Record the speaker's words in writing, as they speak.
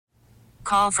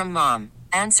call from mom.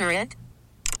 Answer it.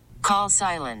 Call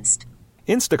silenced.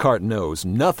 Instacart knows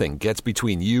nothing gets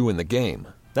between you and the game.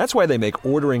 That's why they make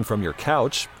ordering from your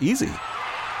couch easy.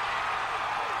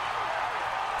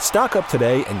 Stock up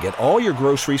today and get all your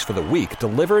groceries for the week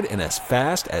delivered in as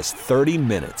fast as 30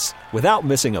 minutes without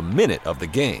missing a minute of the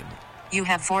game. You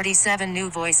have 47 new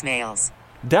voicemails.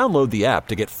 Download the app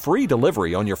to get free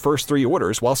delivery on your first 3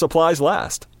 orders while supplies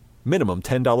last. Minimum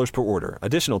 $10 per order.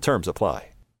 Additional terms apply.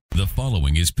 The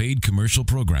following is paid commercial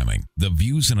programming. The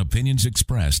views and opinions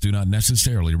expressed do not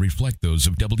necessarily reflect those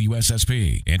of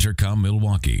WSSP, Intercom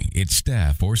Milwaukee, its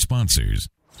staff, or sponsors.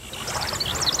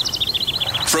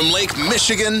 From Lake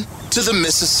Michigan to the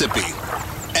Mississippi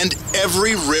and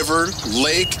every river,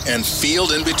 lake, and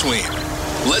field in between,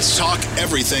 let's talk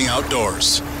everything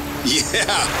outdoors.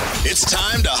 Yeah, it's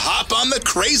time to hop on the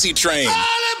crazy train.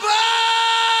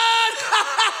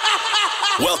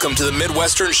 Welcome to the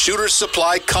Midwestern Shooter's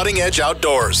Supply Cutting Edge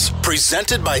Outdoors,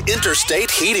 presented by Interstate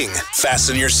Heating.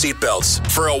 Fasten your seatbelts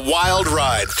for a wild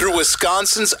ride through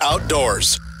Wisconsin's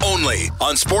outdoors. Only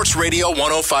on Sports Radio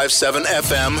 105.7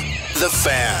 FM, The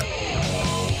Fan.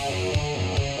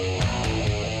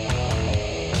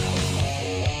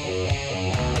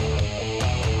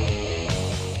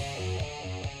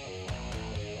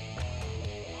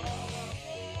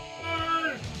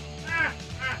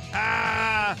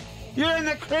 You're in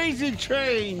the crazy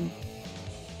train.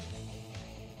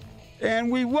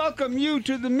 And we welcome you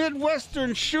to the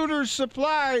Midwestern Shooter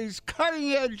Supplies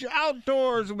Cutting Edge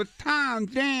Outdoors with Tom,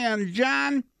 Dan,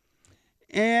 John,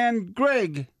 and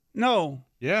Greg. No.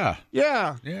 Yeah.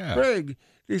 Greg.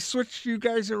 They switched you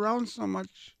guys around so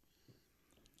much.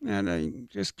 And I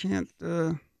just can't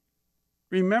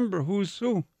remember who's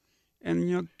who. And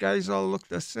you guys all look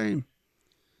the same.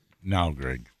 Now,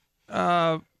 Greg.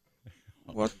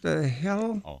 What the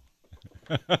hell? Oh.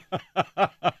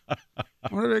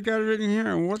 What have I got written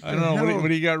here? What the I don't know. hell? What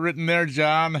do you got written there,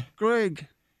 John? Greg.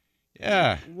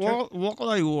 Yeah.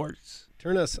 Walleye warts.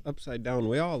 Turn us upside down.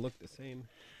 We all look the same.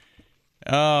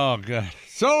 Oh, God.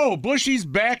 So, Bushy's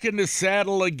back in the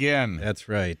saddle again. That's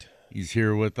right. He's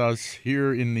here with us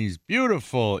here in these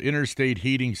beautiful Interstate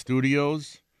Heating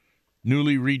studios.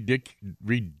 Newly redecorated.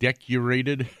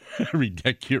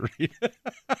 Redecorated.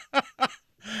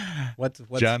 What's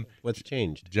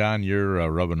changed? John,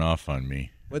 you're rubbing off on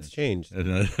me. What's changed?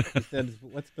 He said,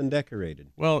 what's been decorated?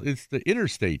 Well, it's the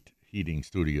Interstate Heating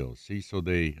studios. See, so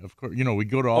they, of course, we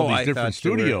go to all these different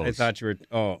studios. I thought you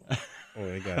were.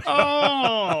 I got you.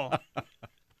 Oh!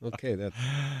 Okay, that's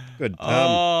good.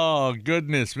 Oh,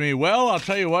 goodness me. Well, I'll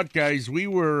tell you what, guys. We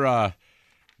were,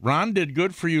 Ron did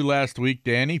good for you last week,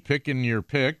 Danny, picking your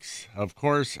picks. Of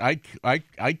course, I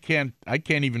can't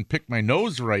even pick my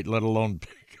nose right, let alone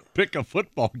pick a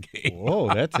football game.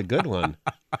 Whoa, that's a good one.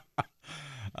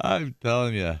 I'm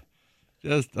telling you.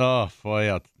 Just, oh,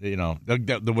 boy,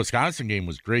 the Wisconsin game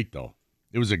was great, though.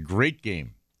 It was a great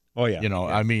game. Oh, yeah. Yeah.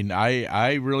 I mean,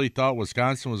 I really thought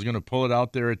Wisconsin was going to pull it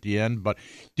out there at the end. But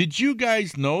did you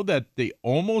guys know that they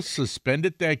almost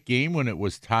suspended that game when it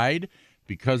was tied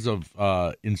because of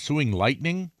ensuing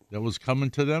lightning that was coming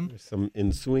to them? There's some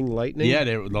ensuing lightning? Yeah,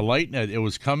 the lightning, it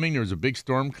was coming. There was a big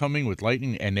storm coming with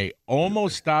lightning, and they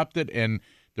almost stopped it. And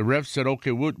the ref said,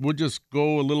 okay, we'll just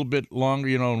go a little bit longer,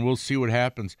 and we'll see what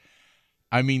happens.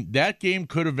 I mean, that game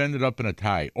could have ended up in a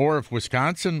tie. Or if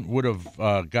Wisconsin would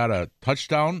have got a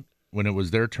touchdown when it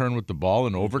was their turn with the ball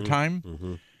in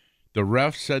overtime, the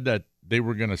ref said that they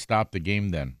were going to stop the game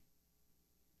then.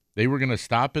 They were going to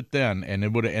stop it then, and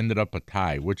it would have ended up a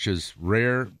tie, which is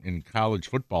rare in college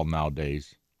football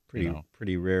nowadays.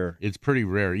 Pretty rare. It's pretty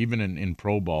rare, even in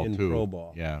pro ball, too. In pro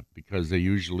ball. Yeah, because they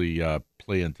usually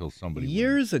play until somebody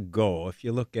Years ago, if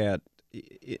you look at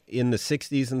in the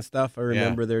 60s and stuff, I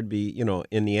remember there'd be, in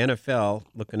the NFL,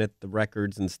 looking at the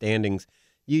records and standings,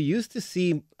 you used to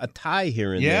see a tie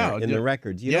here and there in the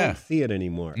records. You don't see it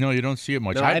anymore. No, you don't see it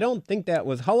much. No, I don't think that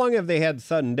was... How long have they had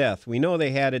sudden death? We know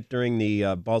they had it during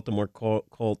the Baltimore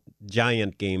Colt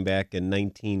Giant game back in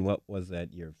 19... What was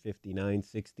that year? 59,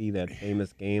 60, that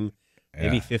famous game?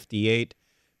 Maybe 58.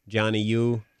 Johnny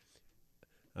U.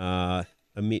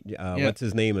 What's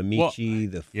his name? Amici,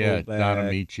 the fullback. Yeah, Don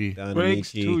Amici.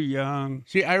 Greg's too young.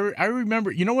 See, I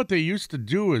remember, what they used to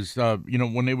do is,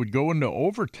 when they would go into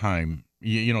overtime,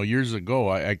 years ago,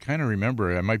 I kind of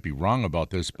remember, I might be wrong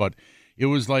about this, but it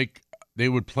was like they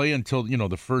would play until,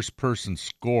 the first person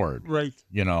scored. Right.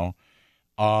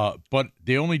 But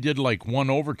they only did like one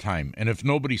overtime, and if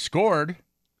nobody scored,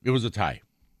 it was a tie.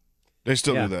 They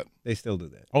still do that. They still do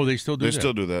that. Oh, they still do that? They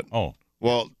still do that. Oh.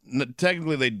 Well,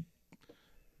 technically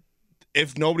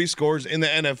if nobody scores in the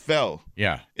NFL,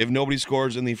 Yeah. if nobody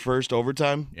scores in the first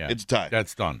overtime, Yeah. it's a tie.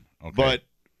 That's done. Okay. But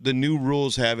the new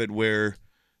rules have it where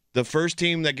the first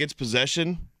team that gets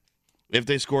possession, if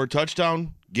they score a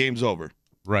touchdown, game's over.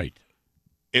 right.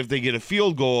 If they get a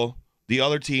field goal, the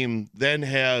other team then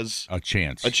has A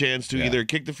chance. a chance to Yeah. either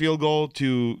kick the field goal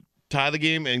to tie the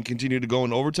game and continue to go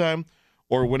in overtime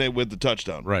or win it with the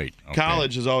touchdown. Right. Okay.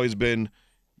 College has always been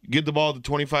get the ball at the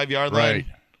 25-yard line. Right.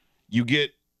 You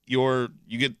get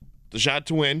the shot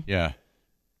to win. Yeah.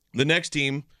 The next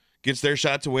team gets their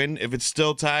shot to win. If it's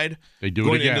still tied, They do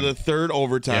going it again. into the third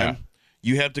overtime,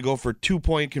 Yeah. you have to go for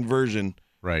 2-point conversion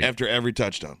Right. after every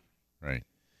touchdown. Right.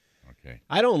 Okay.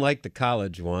 I don't like the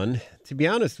college one. To be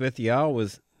honest with you,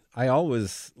 I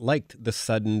always liked the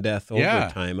sudden death Yeah.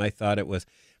 overtime. I thought it was,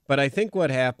 but I think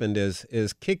what happened is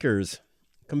kickers,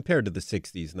 compared to the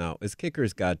 60s now, is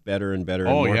kickers got better and better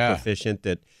and Oh, more yeah. proficient.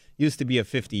 That used to be a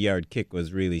 50-yard kick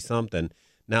was really something.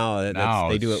 Now,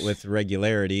 they do it it's- with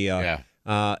regularity. Yeah.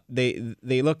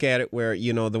 They look at it where,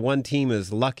 the one team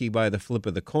is lucky by the flip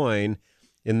of the coin,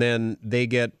 and then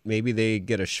maybe they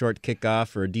get a short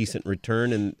kickoff or a decent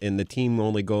return, and the team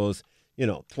only goes,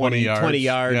 20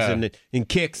 yards yeah. and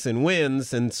kicks and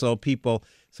wins. And so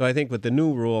I think with the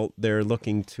new rule, they're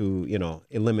looking to,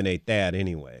 eliminate that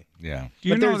anyway. Yeah. Do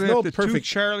you But know there's that no the perfect-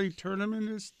 2 Charlie tournament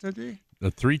is today?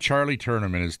 The 3 Charlie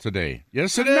tournament is today.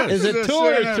 Yes, it Not is. Is it the 2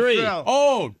 or NFL. 3?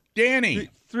 Oh, Danny.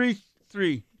 Three.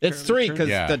 It's Charlie 3 because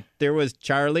Yeah. there was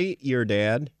Charlie, your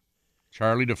dad,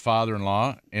 Charlie the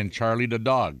father-in-law and Charlie the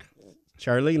dog.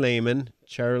 Charlie Lehman,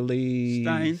 Charlie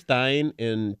Stein.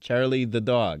 and Charlie the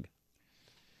dog.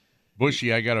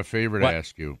 Bushy, I got a favor to What?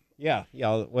 ask you. Yeah,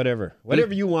 whatever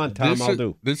you want, Tom, I'll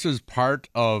do. This is part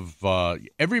of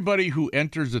everybody who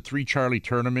enters the 3 Charlie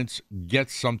tournaments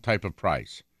gets some type of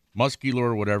prize, musky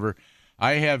lure, whatever.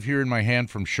 I have here in my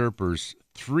hand from Sherpers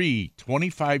 3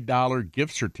 $25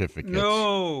 gift certificates.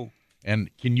 No. And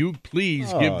can you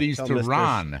please give these tell to Mr.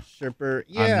 Ron Sherper. on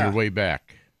Yeah, your way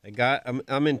back?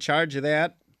 I'm in charge of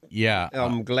that. Yeah.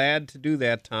 I'm glad to do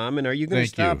that, Tom. And are you going to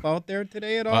Thank you. stop out there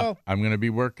today at all? I'm going to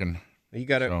be working.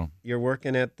 You're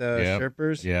working at the Yep,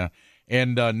 Sherpers? Yeah.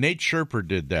 And Nate Sherper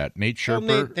did that. Nate Oh, Sherper.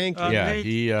 Nate, thank you. Yeah, Nate.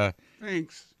 he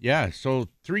Thanks. yeah, so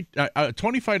a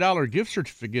 $25 gift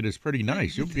certificate is pretty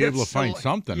nice. You'll be able to That's find so-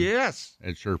 something Yes.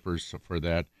 at Sherpers for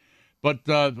that. But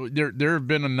there have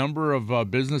been a number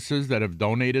of businesses that have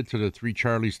donated to the 3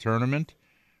 Charlies tournament,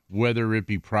 whether it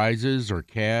be prizes or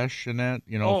cash and that,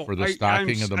 for the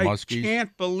stocking of the muskies. I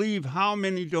can't believe how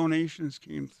many donations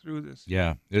came through this.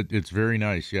 Yeah, it's very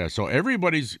nice. Yeah, so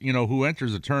everybody's, who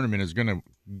enters the tournament is going to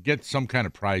get some kind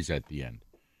of prize at the end.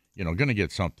 Going to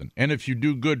get something. And if you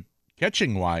do good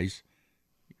catching-wise,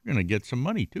 you're going to get some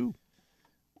money, too.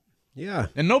 Yeah.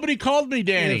 And nobody called me,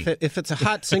 Danny. If it's a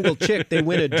hot single chick, they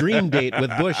win a dream date with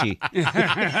Bushy.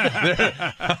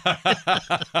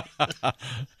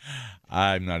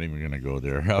 I'm not even going to go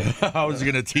there. I was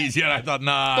going to tease you, and I thought,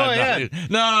 nah. Go I'm not ahead. even-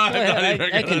 No, I'm not even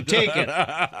I gonna can take it.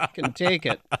 I can take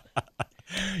it.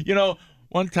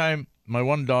 One time, my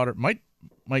one daughter, my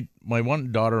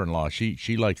one daughter-in-law,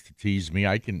 she likes to tease me.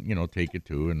 I can, take it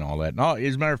too and all that. No,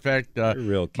 as a matter of fact, You're a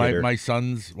real kidder.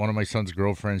 one of my son's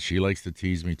girlfriends, she likes to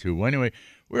tease me too. Well, anyway,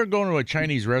 we were going to a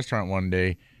Chinese restaurant one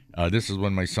day. This is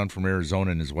when my son from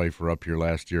Arizona and his wife were up here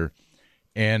last year.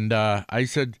 And I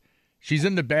said, she's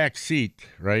in the back seat,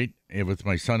 right, and with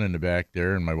my son in the back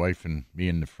there and my wife and me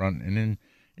in the front. And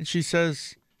she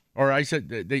says, or I said,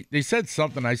 they said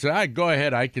something. I said, go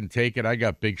ahead, I can take it. I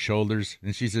got big shoulders.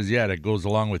 And she says, yeah, that goes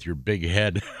along with your big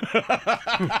head.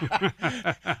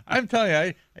 I'm telling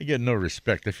you, I get no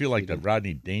respect. I feel like the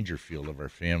Rodney Dangerfield of our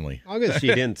family. As long as she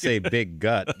didn't say big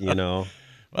gut, Well,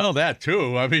 that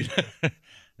too. I mean,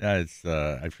 it's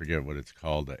I forget what it's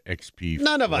called, XP.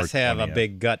 None of us have a 420.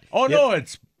 big gut. Oh, Yet- no,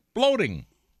 it's bloating.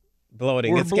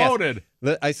 bloating. We're It's gas. bloated.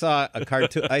 I saw a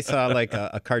cartoon. I saw like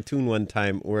a cartoon one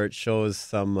time where it shows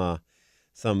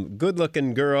some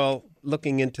good-looking girl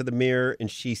looking into the mirror, and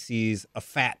she sees a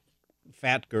fat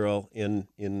girl in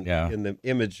the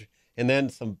image, and then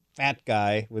some fat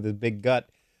guy with a big gut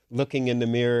looking in the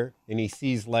mirror, and he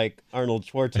sees like Arnold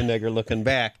Schwarzenegger looking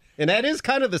back, and that is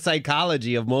kind of the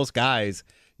psychology of most guys.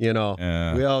 We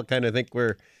all kind of think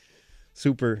we're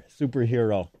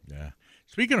superhero. Yeah.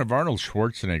 Speaking of Arnold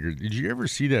Schwarzenegger, did you ever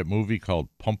see that movie called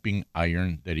Pumping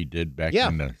Iron that he did back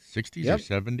in the 60s Yep. or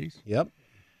 70s? Yep.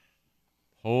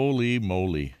 Holy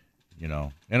moly,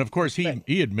 And of course,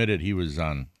 he admitted he was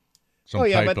on some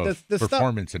yeah, type but of the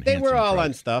performance stuff, they enhancing were all drug.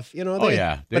 on stuff, They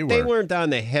They were. weren't on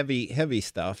the heavy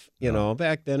stuff,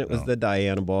 Back then it was the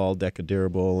Dianabol,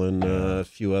 Decaderable, and a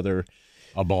few other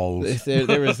A balls.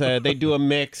 There was they do a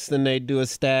mix, then they do a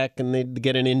stack, and they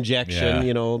get an injection.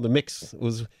 Yeah. The mix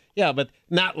was but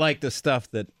not like the stuff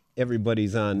that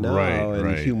everybody's on now, and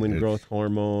Right. human It's- growth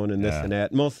hormone and this and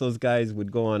that. Most of those guys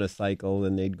would go on a cycle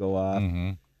and they'd go off.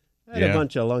 Mm-hmm. I had a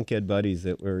bunch of lunkhead buddies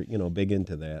that were big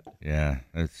into that. Yeah,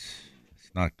 it's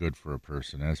not good for a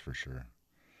person, that's for sure.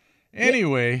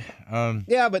 Anyway,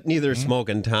 Yeah, but neither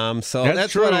smoking, Tom. So That's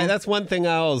that's true. that's one thing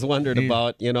I always wondered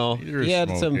about. neither is He had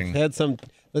smoking. some.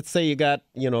 Let's say you got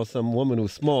some woman who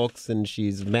smokes and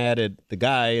she's mad at the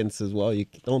guy and says, "Well, you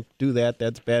don't do that.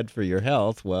 That's bad for your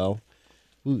health." Well,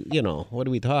 what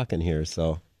are we talking here?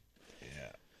 So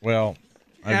well,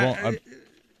 Yeah, I won't.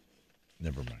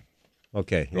 Never mind.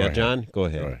 okay, Go ahead. John, go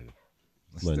ahead. Go ahead.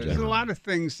 Come on, There's John. a lot of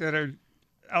things that are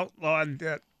outlawed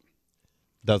that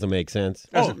Doesn't make sense.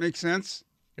 doesn't make sense.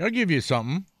 I'll give you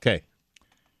something. Okay.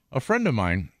 A friend of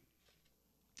mine,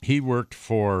 he worked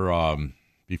for,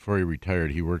 before he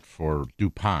retired, he worked for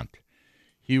DuPont.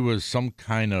 He was some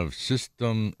kind of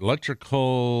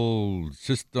electrical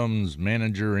systems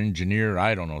manager, engineer,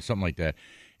 I don't know, something like that.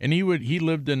 And he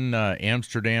lived in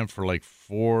Amsterdam for like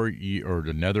 4 years, or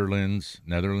the Netherlands,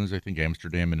 I think,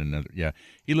 Amsterdam and another. Yeah,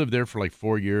 he lived there for like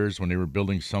 4 years when they were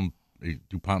building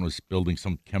DuPont was building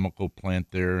some chemical plant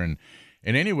there, and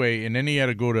anyway, and then he had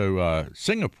to go to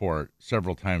Singapore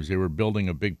several times. They were building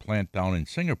a big plant down in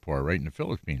Singapore, right in the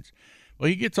Philippines. Well,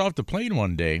 he gets off the plane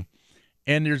one day,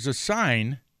 and there's a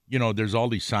sign. There's all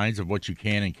these signs of what you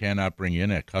can and cannot bring in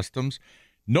at customs.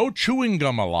 No chewing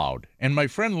gum allowed. And my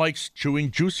friend likes chewing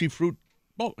juicy fruit,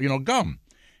 gum.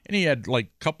 And he had like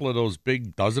a couple of those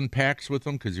big dozen packs with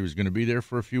him because he was going to be there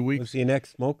for a few weeks. Was he an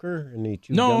ex-smoker and he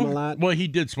chewed gum a lot? Well, he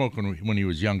did smoke when he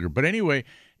was younger. But anyway,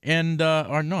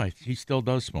 he still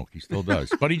does smoke. He still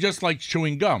does. But he just likes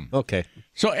chewing gum. Okay.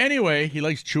 So anyway, he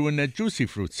likes chewing that juicy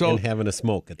fruit. So And having a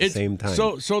smoke at the same time.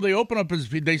 So they open up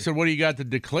they said, "What do you got to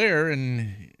declare?"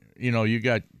 And you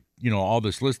got all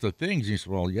this list of things. He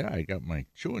said, "Well, yeah, I got my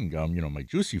chewing gum, my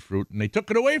juicy fruit," and they took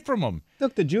it away from him.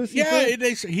 Took the juicy Yeah,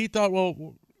 fruit? he thought,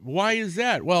 well, why is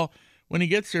that? Well, when he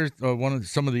gets there,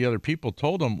 some of the other people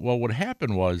told him, well, what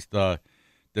happened was the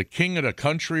king of the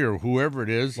country or whoever it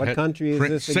is. What country is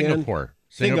this again? Singapore.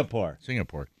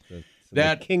 Singapore. So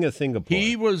the king of Singapore.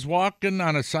 He was walking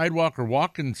on a sidewalk or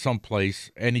walking someplace,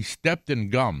 and he stepped in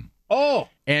gum. Oh!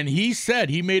 And he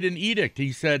made an edict.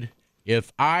 He said,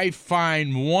 if I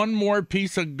find one more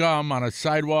piece of gum on a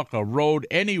sidewalk, a road,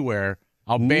 anywhere,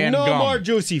 I'll ban gum. No more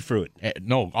juicy fruit.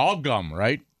 No, all gum,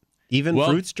 right? Even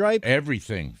Fruit Stripe?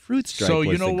 Everything. Fruit Stripe So was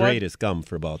you know the what? greatest gum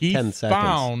for about He 10 seconds.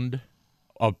 found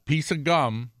a piece of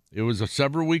gum. It was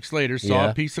several weeks later, saw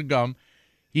a piece of gum.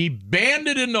 He banned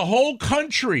it in the whole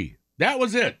country. That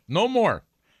was it. No more.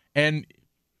 And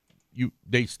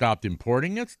they stopped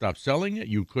importing it, stopped selling it.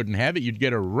 You couldn't have it. You'd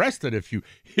get arrested if you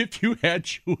had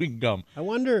chewing gum. I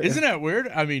wonder. Isn't that weird?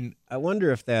 I mean, I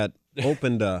wonder if that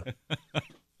opened a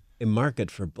market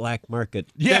for black market.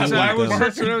 Yeah, chewing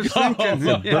That's gum. what I was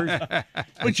thinking. but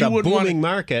It's you a wouldn't want. booming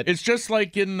market. It's just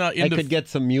like I could get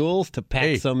some mules to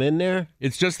pack some in there.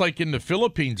 It's just like in the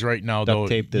Philippines right now, Duct though.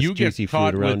 tape this You get juicy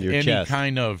caught fruit around with your any chest.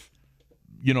 kind of,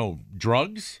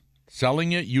 drugs,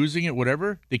 selling it, using it,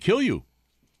 whatever, they kill you.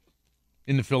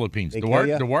 In the Philippines, They kill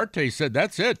ya? Duarte said,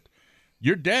 "That's it.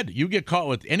 You're dead. You get caught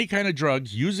with any kind of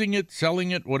drugs, using it, selling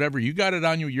it, whatever. You got it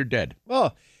on you. You're dead."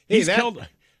 Oh, hey, He's killed.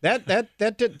 That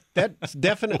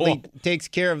definitely takes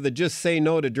care of the just say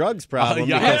no to drugs problem.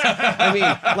 yeah. Because, I mean,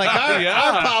 like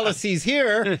our policies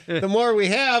here, the more we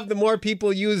have, the more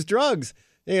people use drugs.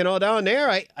 Down there,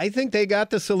 I think they got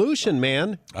the solution,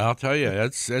 man. I'll tell you,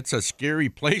 it's a scary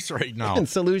place right now. And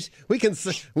solution, we can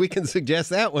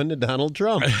suggest that one to Donald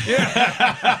Trump. And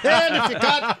if you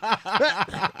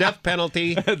got death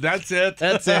penalty, That's it.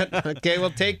 that's it. Okay, we'll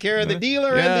take care of the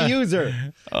dealer and the user.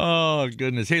 Oh,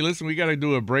 goodness. Hey, listen, we got to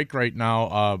do a break right now.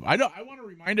 I want to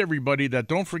remind everybody that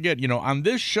don't forget, on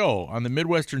this show, on the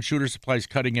Midwestern Shooter Supplies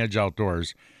Cutting Edge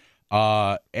Outdoors,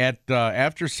 after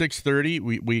 6:30,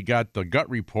 we got the gut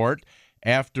report.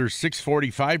 After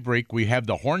 6:45 break, we have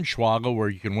the Hornswoggle, where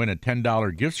you can win a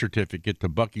 $10 gift certificate to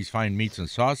Bucky's Fine Meats and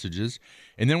Sausages.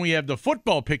 And then we have the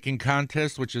football picking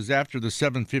contest, which is after the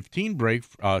 7:15 break,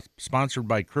 sponsored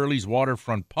by Curly's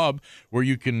Waterfront Pub, where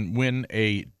you can win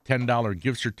a $10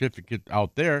 gift certificate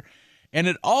out there. And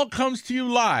it all comes to you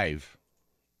live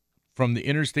from the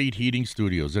Interstate Heating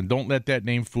Studios. And don't let that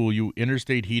name fool you.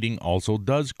 Interstate Heating also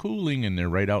does cooling, and they're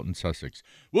right out in Sussex.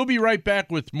 We'll be right back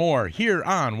with more here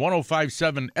on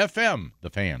 105.7 FM, The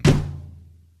Fan.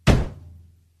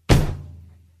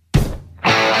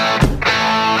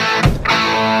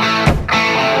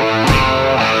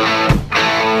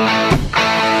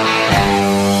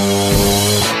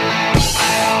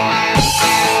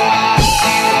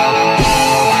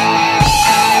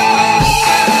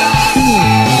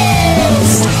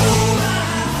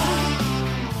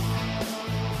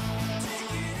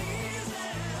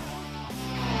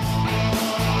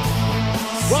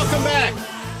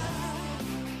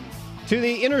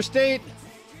 interstate.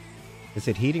 Is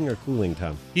it heating or cooling,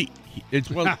 Tom?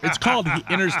 It's called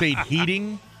interstate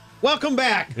heating. Welcome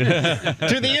back to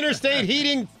the Interstate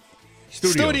Heating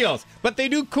Studios. But they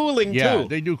do cooling, too. Yeah,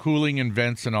 they do cooling and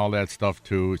vents and all that stuff,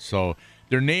 too. So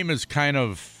their name is kind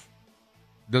of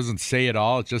doesn't say it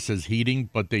all. It just says heating.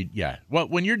 But well,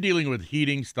 when you're dealing with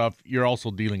heating stuff, you're also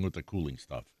dealing with the cooling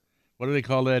stuff. What do they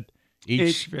call that?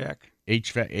 HVAC.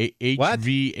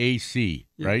 HVAC,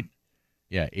 right?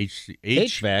 Yeah,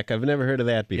 HVAC. I've never heard of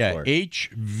that before. Yeah,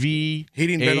 HVAC.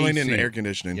 Heating, ventilating, and air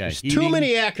conditioning. Yeah, There's too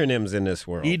many acronyms in this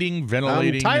world. Heating,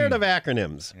 ventilating. I'm tired of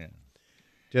acronyms. Yeah.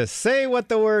 Just say what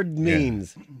the word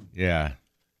means. Yeah.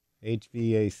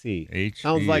 HVAC.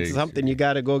 Sounds like something you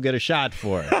got to go get a shot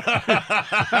for.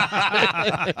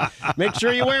 Make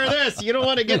sure you wear this. You don't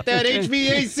want to get that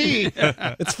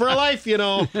HVAC. It's for life, you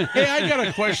know. Hey, I got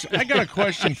a question. I got a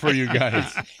question for you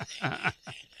guys.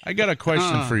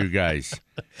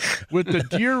 With the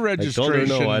deer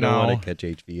registration I don't now, want to catch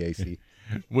HVAC.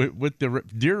 With the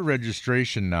deer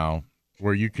registration now,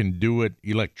 where you can do it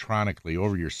electronically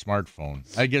over your smartphone.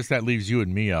 I guess that leaves you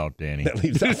and me out, Danny. That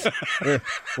leaves us.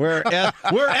 We're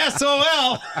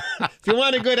SOL. If you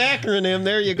want a good acronym,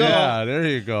 there you go. Yeah, there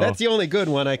you go. That's the only good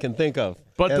one I can think of.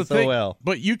 But SOL.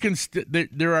 But you can.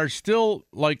 There are still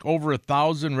like over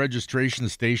 1,000 registration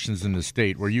stations in the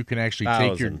state where you can actually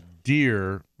take your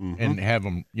deer and have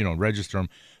them, register them.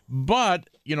 But,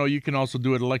 you can also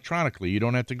do it electronically. You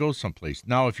don't have to go someplace.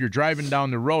 Now, if you're driving down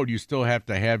the road, you still have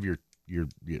to have your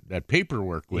that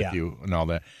paperwork with you and all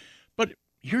that. But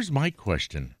here's my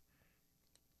question.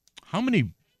 How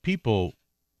many people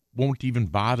won't even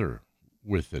bother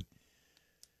with it?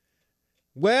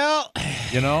 Well,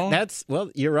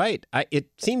 you're right.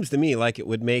 It seems to me like it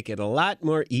would make it a lot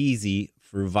more easy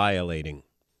for violating.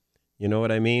 You know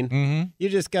what I mean? Mm-hmm. You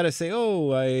just got to say,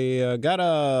 I got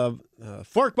a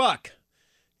fork buck.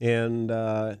 And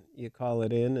you call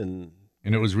it in. And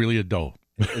it was really a doe.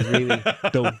 It was really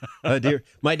a deer.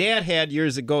 My dad had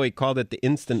years ago, he called it the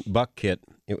instant buck kit.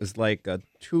 It was like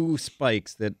 2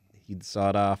 spikes that he'd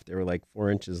sawed off. They were like 4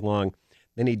 inches long.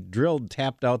 Then he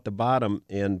tapped out the bottom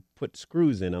and put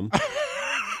screws in them.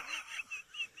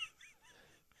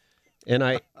 And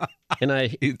I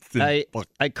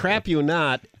crap you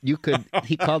not,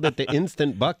 he called it the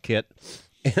instant buck kit.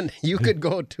 And you could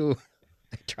go to,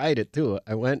 I tried it too.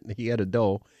 I went, he had a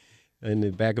doe in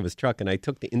the back of his truck, and I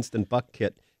took the instant buck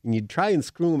kit, and you'd try and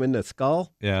screw them in the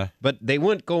skull. Yeah. But they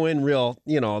wouldn't go in real,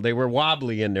 they were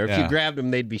wobbly in there. If Yeah. you grabbed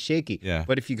them, they'd be shaky. Yeah.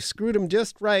 But if you screwed them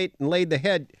just right and laid the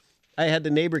head, I had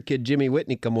the neighbor kid, Jimmy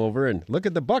Whitney, come over and look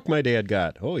at the buck my dad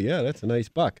got. Oh, yeah, that's a nice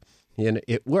buck. And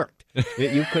it worked.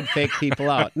 You could fake people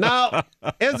out. Now,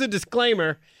 as a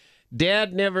disclaimer,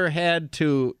 Dad never had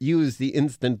to use the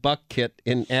instant buck kit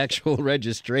in actual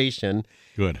registration.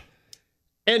 Good.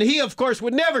 And he, of course,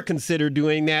 would never consider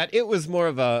doing that. It was more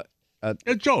of a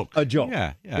joke. A joke.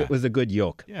 Yeah. It was a good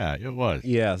yoke. Yeah, it was.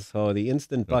 Yeah, so the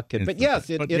instant buck kit. But yes,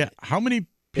 how many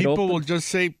people will just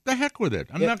say, the heck with it?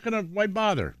 I'm not going to, why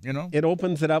bother, It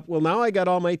opens it up. Well, now I got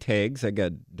all my tags. I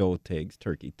got doe tags,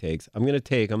 turkey tags. I'm going to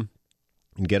take them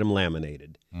and get them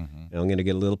laminated. Mm-hmm. And I'm going to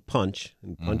get a little punch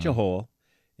and punch a hole.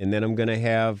 And then I'm going to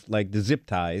have like the zip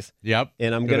ties. Yep.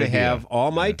 And I'm going to have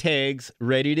all my tags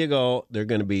ready to go. They're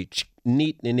going to be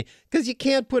neat. Because you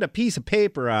can't put a piece of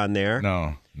paper on there.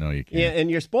 No, you can't. Yeah, and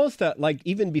you're supposed to, like,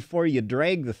 even before you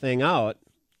drag the thing out,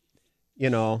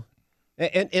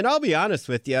 And I'll be honest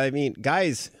with you. I mean,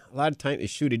 guys, a lot of times you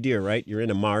shoot a deer, right? You're in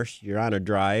a marsh. You're on a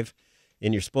drive.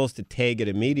 And you're supposed to tag it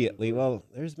immediately. Well,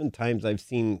 there's been times I've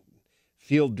seen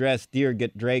field-dressed deer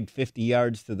get dragged 50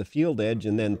 yards to the field edge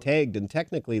and then tagged, and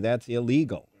technically that's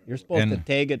illegal. You're supposed to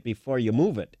tag it before you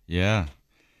move it. Yeah.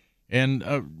 And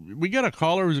we got a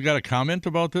caller who's got a comment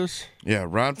about this? Yeah,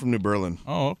 Ron from New Berlin.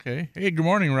 Oh, okay. Hey, good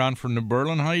morning, Ron from New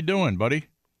Berlin. How you doing, buddy?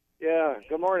 Yeah,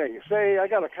 good morning. Say, I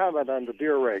got a comment on the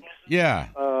deer rigs. Yeah.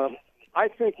 I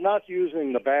think not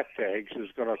using the back tags is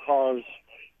going to cause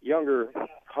younger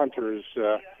hunters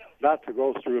not to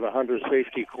go through the hunter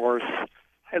safety course.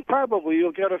 And probably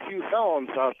you'll get a few felons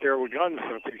out there with guns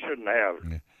that they shouldn't have.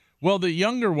 Yeah. Well, the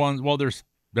younger ones,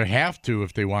 they have to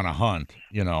if they want to hunt,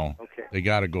 Okay. They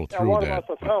got to go through what that. What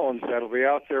about the felons that'll be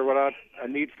out there without a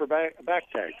need for back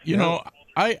tags?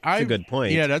 That's a good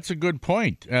point. Yeah, that's a good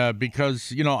point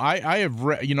because I have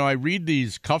I read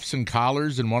these cuffs and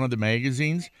collars in one of the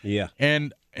magazines. Yeah,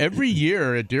 and every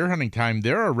year at deer hunting time,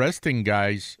 they're arresting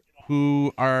guys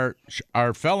who are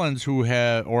felons who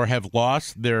have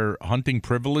lost their hunting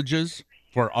privileges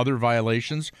for other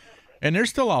violations, and they're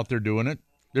still out there doing it.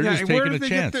 They're just taking a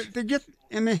chance.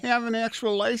 And they have an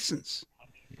actual license.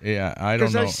 Yeah, I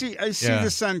don't Because know. I see Yeah.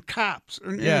 this on cops.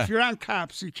 And Yeah. if you're on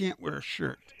cops, you can't wear a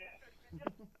shirt.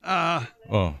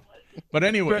 Oh, but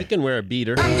anyway, You can wear a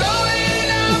beater.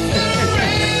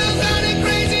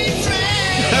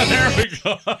 there we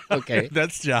go. Okay.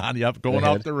 That's John. Yep, going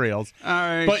ahead. off the rails. All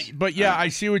right. But yeah, I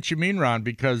see what you mean, Ron.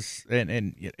 Because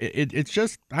it's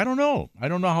just I don't know. I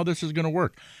don't know how this is going to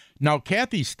work. Now,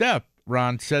 Kathy Stepp,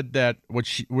 Ron, said that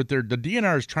the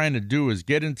DNR is trying to do is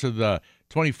get into the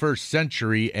 21st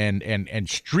century and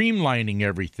streamlining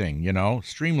everything.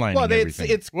 Streamlining everything.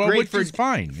 It's well, great which for is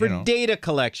fine for data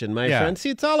collection, my friend. See,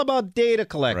 it's all about data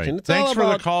collection. Right. It's Thanks all for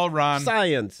about the call, Ron.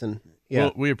 science and yeah.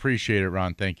 Well, we appreciate it,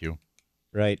 Ron. Thank you.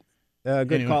 Right.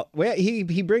 Good Anyway. call. Well, he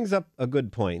brings up a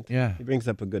good point. Yeah. He brings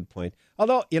up a good point.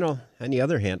 Although, on the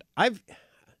other hand, I've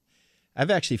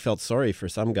actually felt sorry for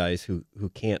some guys who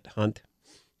can't hunt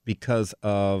because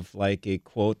of like a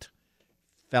quote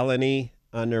felony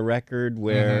on their record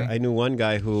where I knew one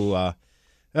guy who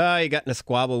he got in a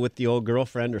squabble with the old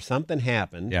girlfriend or something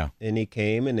happened. Yeah. And he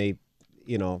came and they,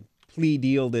 plea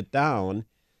dealed it down,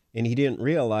 and he didn't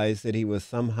realize that he was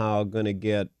somehow going to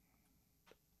get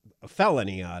a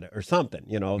felony on it or something,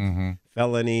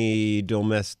 felony,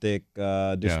 domestic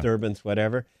disturbance,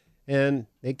 whatever. And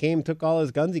they came, took all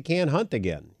his guns. He can't hunt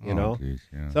again, Geez,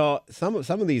 yeah. So some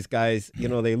of these guys,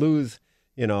 they lose,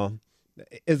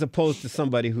 as opposed to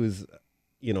somebody who's,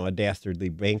 a dastardly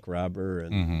bank robber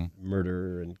and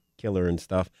murderer and killer and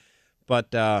stuff.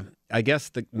 But I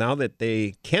guess now that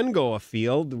they can go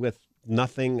afield with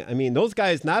nothing, I mean, those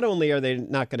guys, not only are they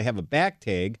not going to have a back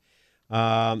tag,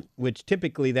 which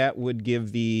typically that would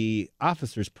give the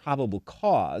officers probable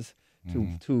cause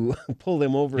to pull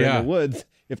them over in the woods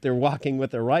if they're walking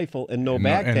with a rifle and no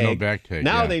back tag. No back tag.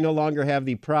 Now they no longer have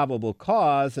the probable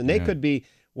cause, and they could be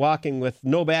walking with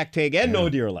no back tag and no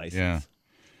deer license. Yeah.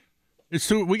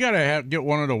 We got to get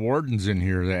one of the wardens in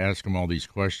here to ask him all these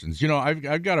questions.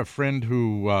 I've got a friend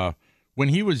who, when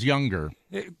he was younger,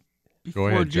 Before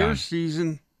ahead, deer John.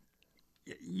 season,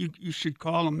 you should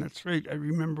call them. That's right. I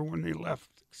remember when they left.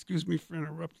 Excuse me for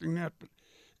interrupting that,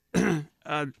 but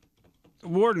the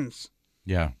wardens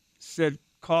said,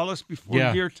 call us before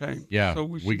deer time. Yeah, So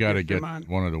we got to get them on.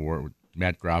 one of the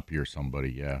Matt Groppe or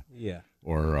somebody, Yeah.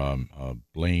 or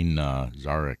Blaine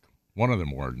Zarek, one of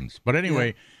them wardens. But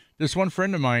anyway, this one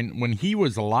friend of mine, when he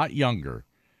was a lot younger,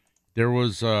 there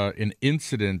was an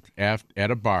incident at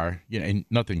a bar, and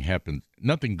nothing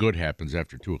good happens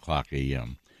after 2:00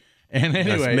 a.m. And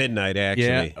anyway, That's midnight,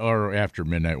 actually. or after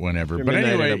midnight, whenever. After But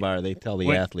midnight anyway, at a bar, they tell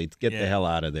the athletes, get the hell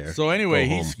out of there. So anyway,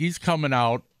 Go home. he's coming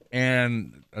out,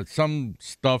 and some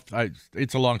stuff.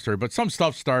 It's a long story, but some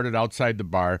stuff started outside the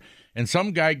bar, and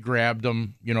some guy grabbed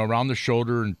him, around the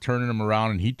shoulder and turning him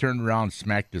around, and he turned around and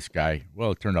smacked this guy.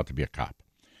 Well, it turned out to be a cop.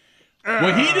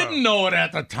 Well, he didn't know it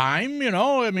at the time,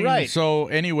 I mean, Right. So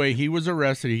anyway, he was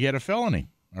arrested. He had a felony,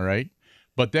 all right?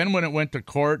 But then when it went to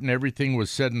court and everything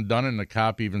was said and done, and the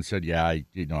cop even said, I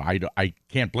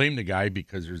can't blame the guy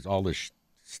because there's all this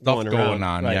stuff going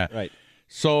on. Right, yeah. right.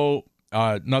 So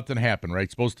nothing happened, right?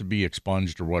 Supposed to be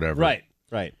expunged or whatever.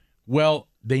 Right. Well,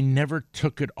 they never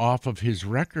took it off of his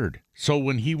record. So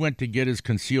when he went to get his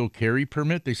concealed carry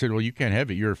permit, they said, well, you can't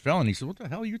have it. You're a felon. He said, what the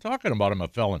hell are you talking about? I'm a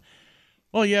felon.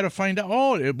 Well, you had to find out.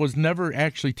 Oh, it was never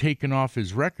actually taken off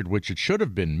his record, which it should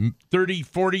have been 30,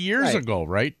 40 years ago,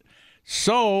 right?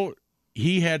 So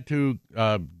he had to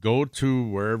go to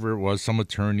wherever it was, some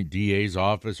attorney, DA's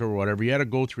office or whatever. He had to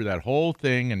go through that whole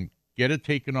thing and get it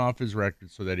taken off his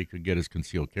record so that he could get his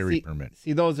concealed carry permit.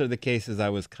 See, those are the cases I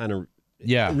was kind of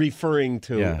Yeah. referring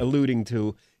to, Yeah. alluding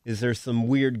to. Is there some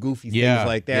weird, goofy Yeah, things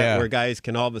like that yeah. where guys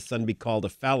can all of a sudden be called a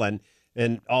felon,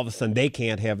 and all of a sudden they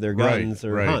can't have their guns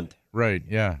or hunt? Right,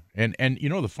 yeah. And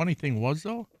the funny thing was,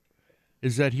 though,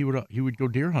 is that he would go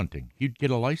deer hunting. He'd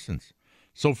get a license.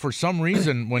 So for some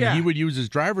reason, when he would use his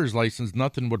driver's license,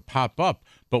 nothing would pop up.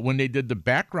 But when they did the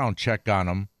background check on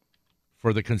him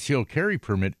for the concealed carry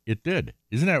permit, it did.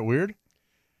 Isn't that weird?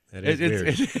 That is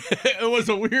weird. It was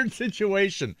a weird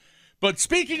situation. But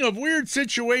speaking of weird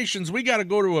situations, we got to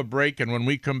go to a break, and when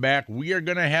we come back, we are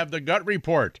going to have the Gut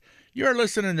Report. You're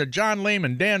listening to John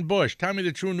Lehman, Dan Bush, Tommy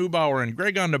the True Neubauer, and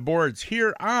Greg on the boards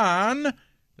here on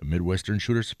the Midwestern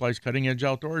Shooter Supplies Cutting Edge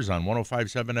Outdoors on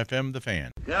 105.7 FM, The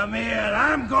Fan. Come here,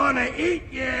 I'm gonna eat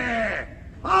you!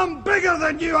 I'm bigger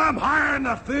than you, I'm higher in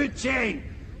the food chain!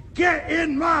 Get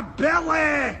in my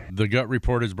belly! The Gut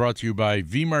Report is brought to you by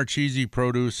V. Marchese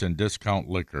Produce and Discount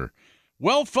Liquor.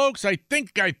 Well, folks, I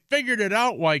think I figured it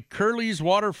out why Curly's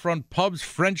Waterfront Pub's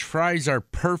French fries are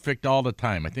perfect all the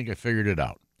time. I think I figured it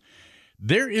out.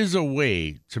 There is a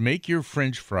way to make your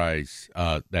French fries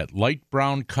that light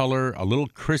brown color, a little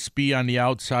crispy on the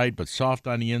outside, but soft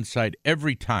on the inside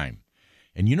every time.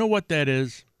 And you know what that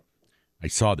is? I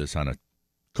saw this on a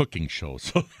cooking show,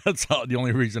 so that's the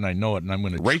only reason I know it. And I'm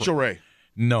going to Rachel Ray.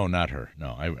 No, not her.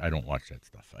 No, I don't watch that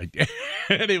stuff.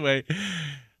 Anyway,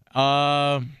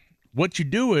 what you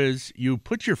do is you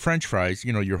put your French fries,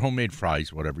 your homemade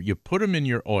fries, whatever. You put them in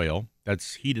your oil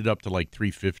that's heated up to like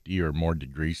 350 or more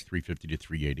degrees, 350 to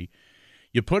 380.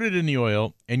 You put it in the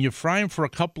oil and you fry them for a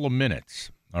couple of minutes.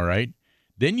 All right.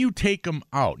 Then you take them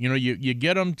out. You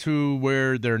get them to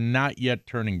where they're not yet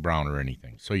turning brown or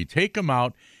anything. So you take them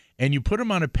out and you put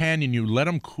them on a pan and you let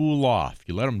them cool off.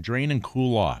 You let them drain and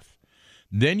cool off.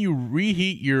 Then you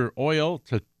reheat your oil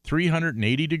to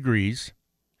 380 degrees,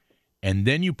 and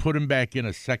then you put them back in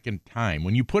a second time.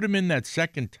 When you put them in that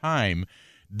second time,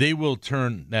 they will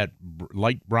turn that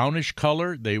light brownish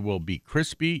color. They will be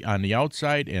crispy on the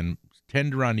outside and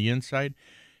tender on the inside.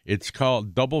 It's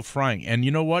called double frying. And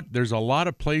you know what? There's a lot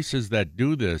of places that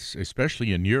do this,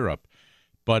 especially in Europe.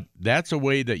 But that's a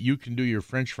way that you can do your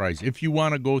French fries if you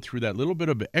want to go through that little bit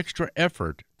of extra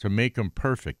effort to make them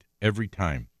perfect every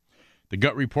time. The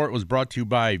Gut Report was brought to you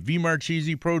by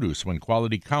V-Marchese Produce. When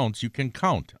quality counts, you can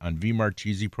count on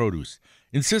V-Marchese Produce.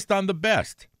 Insist on the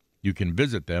best. You can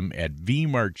visit them at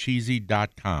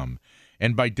vmarchese.com.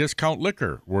 And by Discount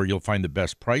Liquor, where you'll find the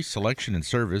best price, selection, and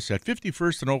service at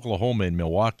 51st and Oklahoma in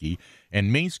Milwaukee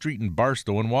and Main Street in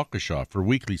Barstow and Waukesha. For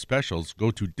weekly specials, go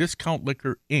to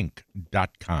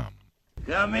discountliquorinc.com.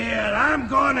 Come here, I'm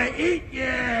gonna eat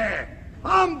you!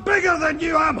 I'm bigger than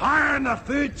you, I'm higher in the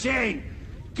food chain!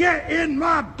 Get in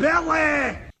my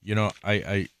belly!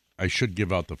 I should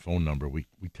give out the phone number. We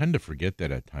tend to forget that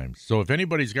at times. So if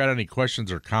anybody's got any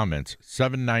questions or comments,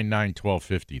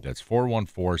 799-1250. That's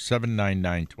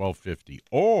 414-799-1250.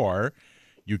 Or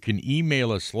you can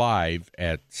email us live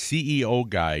at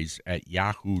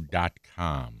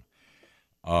ceoguys@yahoo.com.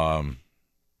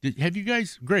 Have you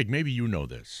guys, Greg, maybe you know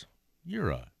this. You're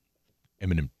a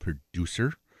eminent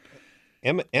producer.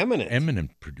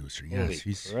 Eminent producer, yes.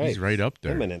 He's right up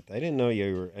there. Eminent. I didn't know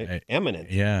you were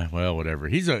eminent. Yeah, well, whatever.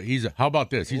 He's how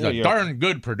about this? He's a darn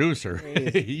good producer.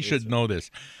 He should know this.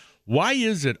 Why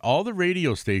is it all the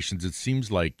radio stations, it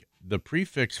seems like the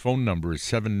prefix phone number is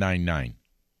 799?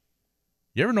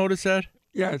 You ever notice that?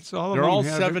 Yeah, it's all of They're them all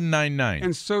have 799.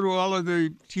 And so do all of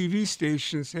the TV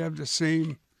stations have the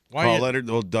same. Call letter,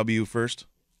 the W first.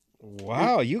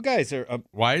 Wow, you guys are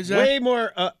why is that? Way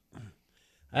more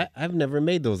I've never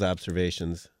made those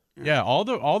observations. Yeah, all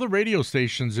the radio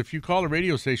stations, if you call a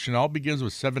radio station, it all begins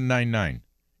with 799,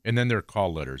 and then their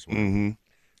call letters. Mm-hmm.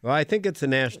 Well, I think it's a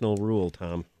national rule,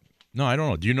 Tom. No, I don't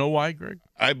know. Do you know why, Greg?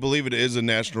 I believe it is a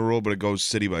national rule, but it goes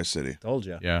city by city. Told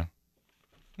you. Yeah.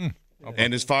 Okay.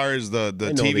 And as far as the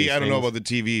TV, I don't know about the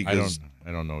TV. I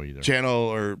don't know either.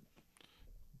 Channel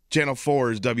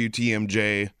 4 is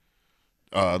WTMJ.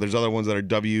 There's other ones that are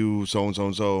W so and so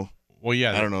and so. Well,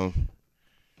 yeah.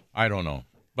 I don't know.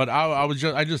 But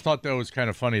I just thought that was kind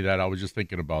of funny that I was just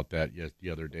thinking about that the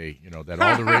other day. That all the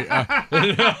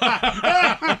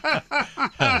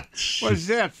Was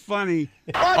that funny?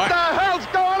 What the hell's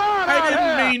going on I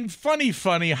didn't mean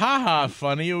funny, haha,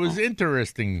 funny. It was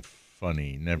interesting,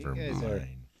 funny. Never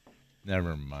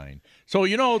mind. So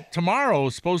tomorrow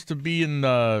is supposed to be in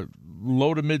the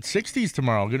low to mid 60s.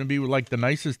 Tomorrow, going to be like the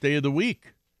nicest day of the week.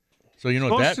 So it's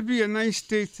supposed to be a nice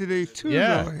day today too.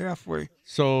 Yeah, though, halfway.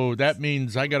 So that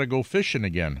means I got to go fishing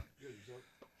again.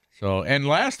 So and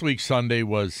last week's Sunday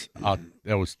was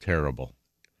that was terrible.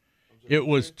 It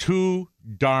was too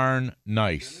darn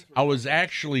nice. I was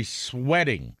actually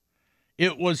sweating.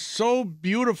 It was so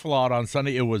beautiful out on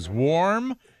Sunday. It was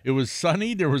warm. It was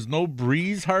sunny. There was no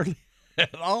breeze hardly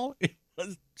at all. It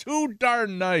was too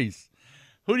darn nice.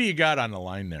 Who do you got on the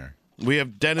line there? We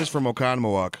have Dennis from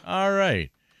Oconomowoc. All right.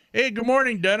 Hey, good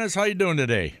morning, Dennis. How you doing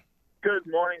today? Good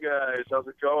morning, guys. How's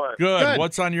it going? Good.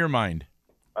 What's on your mind?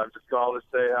 I'm just calling to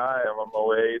say hi. I'm on my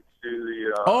way to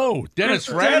the... Dennis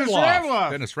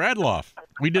Radloff. Dennis Radloff.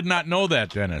 We did not know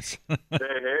that, Dennis.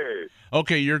 Hey.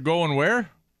 Okay, you're going where?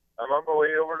 I'm on my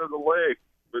way over to the lake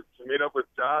to meet up with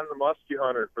Don the Muskie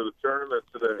Hunter for the tournament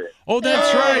today. Oh,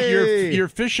 that's right. You're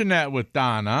fishing that with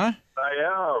Don, huh?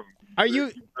 I am. Are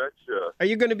you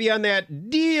going to be on that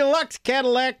deluxe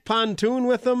Cadillac pontoon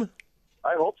with them?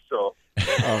 I hope so.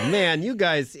 Oh, man, you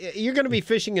guys, you're going to be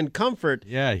fishing in comfort.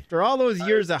 Yeah. For all those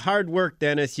years of hard work,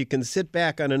 Dennis, you can sit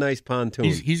back on a nice pontoon.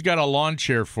 He's got a lawn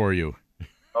chair for you.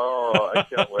 Oh, I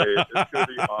can't wait. It's going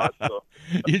to be awesome.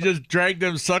 You just drag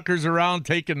them suckers around,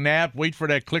 take a nap, wait for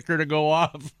that clicker to go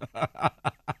off. I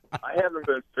I haven't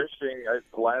been fishing.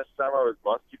 The last time I was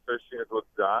muskie fishing is with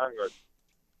Don.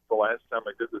 The last time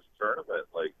I did this tournament,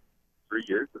 like 3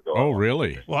 years ago. Oh,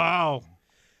 really? Wow.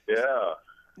 Yeah.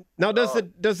 Now, does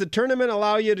the tournament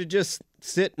allow you to just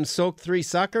sit and soak 3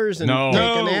 suckers and No. take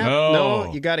a nap?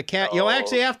 No. You got to You'll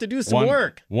actually have to do some One-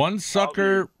 work. One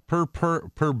sucker per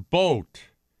boat.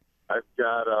 I've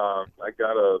got I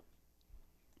got a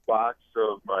box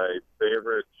of my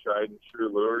favorite tried and true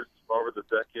lures from over the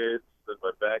decades in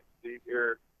my back seat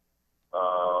here.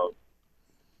 I'm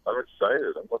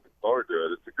excited. I'm looking forward to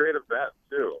it. It's a great event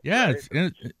too. Yeah, right? it's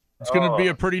going to be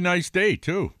a pretty nice day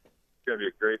too. It's going to be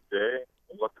a great day.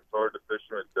 I'm looking forward to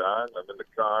fishing with Don. I'm in the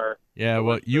car. Yeah,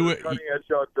 well, Cutting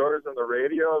Edge Outdoors on the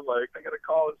radio. I'm like, I got to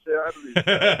call and say hi to these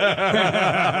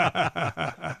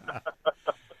guys.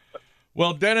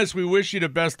 Well, Dennis, we wish you the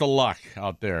best of luck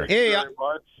out there. Hey, very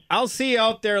much. I'll see you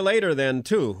out there later then,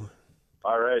 too.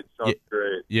 All right, sounds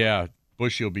great. Yeah,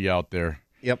 Bushy will be out there.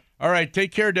 Yep. All right,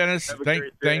 take care, Dennis. Have a great day.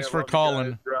 Thanks I for love you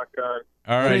calling. guys. Rock on.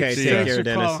 All right, Okay, see take ya. care,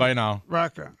 Dennis. Bye now.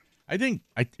 Rock on. I think,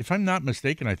 if I'm not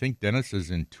mistaken, I think Dennis is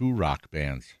in 2 rock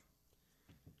bands.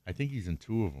 I think he's in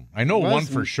 2 of them. I know one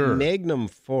for sure. Magnum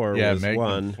 4 yeah, was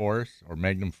Magnum one.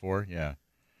 Magnum 4. Yeah,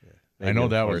 I Magnum know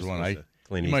that was Force one. was a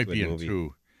Clint He might Eastwood be in movie.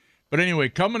 2. But anyway,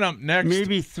 coming up next.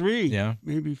 Maybe 3. Yeah.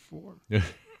 Maybe 4.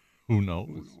 Who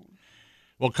knows?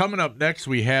 Well, coming up next,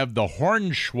 we have the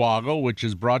Hornswoggle, which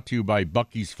is brought to you by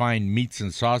Bucky's Fine Meats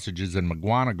and Sausages in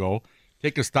McWanago.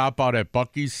 Take a stop out at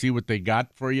Bucky's, see what they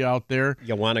got for you out there.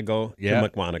 You want to go to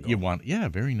McWanago? Yeah,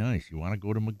 very nice. You want to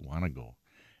go to McWanago.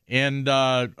 And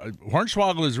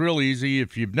Hornswoggle is real easy.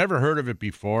 If you've never heard of it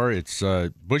before, it's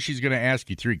Bushy's going to ask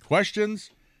you 3 questions.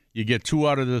 You get 2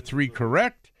 out of the 3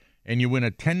 correct, and you win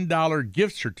a $10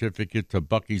 gift certificate to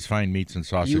Bucky's Fine Meats and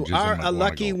Sausages. You are in a McWanago.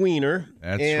 lucky wiener.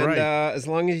 That's and, right. As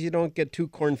long as you don't get too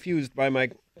confused by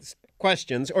my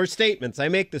questions or statements. I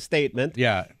make the statement.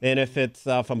 Yeah. And if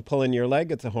I'm pulling your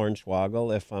leg, it's a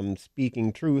Hornswoggle. If I'm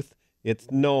speaking truth, it's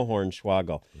no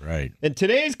Hornswoggle. Right. And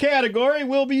today's category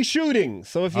will be shooting.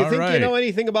 So if you All think right. you know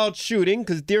anything about shooting,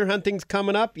 because deer hunting's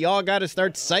coming up, you all got to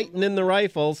start sighting in the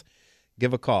rifles,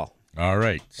 give a call. All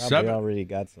right. Probably already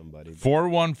got somebody.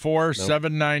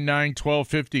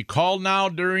 414-799-1250. Call now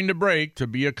during the break to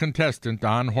be a contestant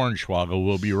on Hornswoggle.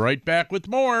 We'll be right back with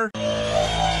more.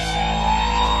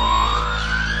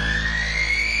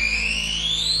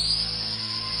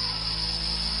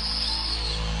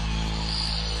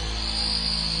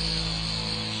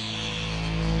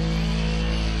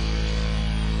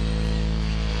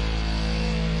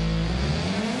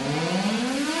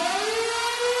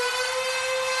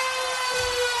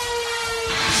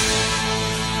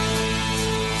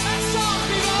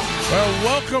 Well,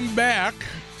 welcome back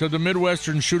to the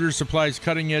Midwestern Shooter Supplies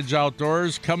Cutting Edge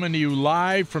Outdoors, coming to you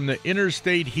live from the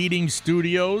Interstate Heating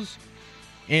Studios.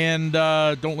 And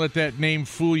don't let that name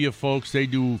fool you, folks. They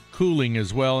do cooling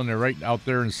as well, and they're right out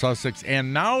there in Sussex.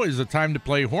 And now is the time to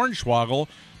play Hornswoggle.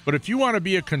 But if you want to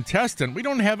be a contestant, we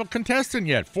don't have a contestant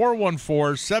yet.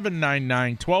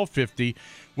 414-799-1250.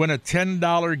 Win a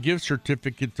 $10 gift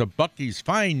certificate to Bucky's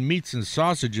Fine Meats and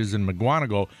Sausages in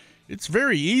McWanago. It's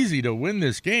very easy to win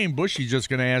this game. Bushy's just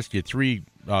going to ask you 3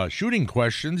 shooting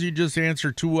questions. You just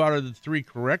answer 2 out of the 3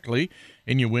 correctly,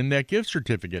 and you win that gift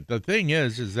certificate. The thing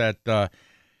is that,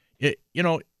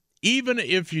 even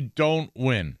if you don't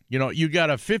win, you got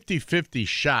a 50-50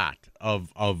 shot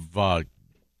of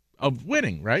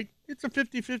winning, right? It's a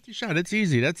 50-50 shot. It's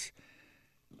easy. That's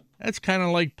kind of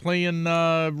like playing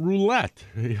roulette.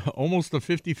 Almost a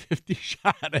 50-50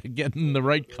 shot at getting the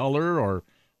right color or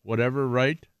whatever,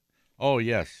 right? Oh,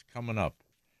 yes, coming up.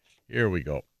 Here we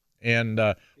go. And,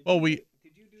 you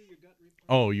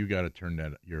got to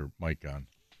turn your mic on.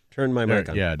 Turn my mic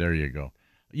on. Yeah, there you go.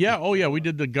 Yeah, we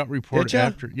did the gut report Did ya?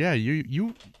 after. Yeah,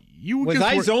 you Was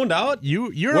I zoned out?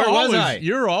 You're Where always, was I?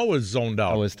 You're always zoned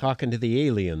out. I was talking to the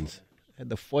aliens. I had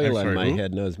the foil I'm on sorry, my who?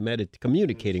 head, and I was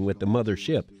communicating with the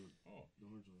mothership.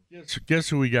 Guess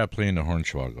who we got playing the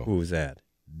Hornswoggle? Who's that?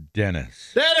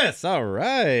 Dennis. Dennis! All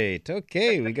right.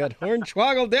 Okay, we got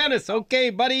Hornswoggle Dennis. Okay,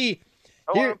 buddy.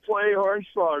 I want to play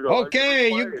Hornswoggle.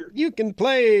 Okay, you can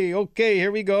play. Okay,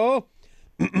 here we go.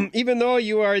 Even though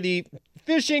you are the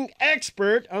fishing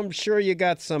expert, I'm sure you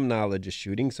got some knowledge of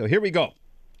shooting. So here we go.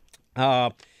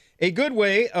 A good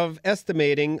way of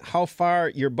estimating how far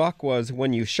your buck was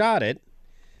when you shot it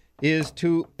is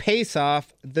to pace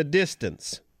off the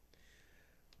distance.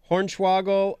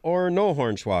 Hornswoggle or no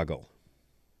Hornswoggle?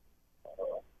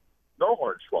 No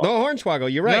Hornswoggle. No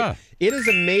Hornswoggle, you're right. Yeah. It is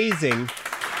amazing.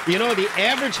 The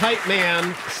average height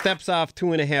man steps off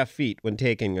 2.5 feet when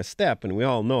taking a step, and we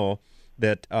all know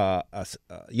that a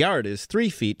yard is 3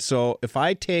 feet. So if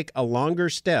I take a longer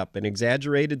step, an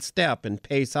exaggerated step, and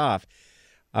pace off,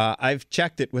 I've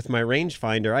checked it with my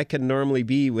rangefinder. I can normally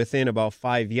be within about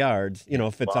 5 yards,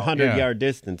 if it's a 100-yard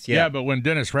distance. Yeah, but when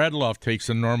Dennis Radloff takes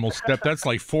a normal step, that's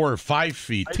like 4 or 5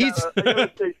 feet. I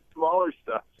gotta take smaller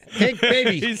steps. Take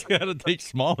baby. He's got to take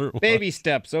smaller ones. Baby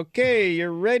steps. Okay,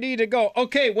 you're ready to go.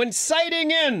 Okay, when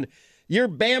sighting in your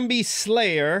Bambi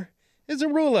Slayer, as a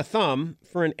rule of thumb,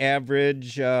 for an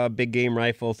average big game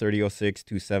rifle, 30-06,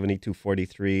 270,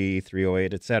 243,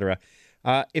 308, etc.,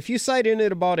 if you sight in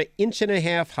at about 1.5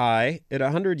 inches high at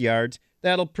 100 yards,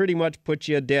 that'll pretty much put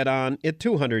you dead on at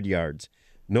 200 yards.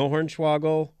 No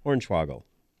Hornswoggle, Hornswoggle.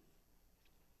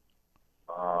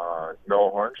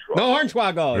 No Hornswoggle. No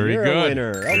Hornswoggle. Very You're good. a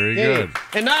winner. Very Okay. good.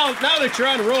 And now that you're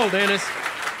on a roll, Dennis,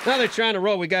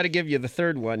 we got to give you the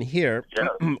third one here. Yeah.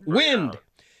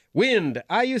 Wind.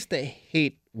 I used to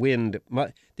hate wind.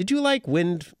 Did you like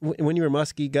wind when you were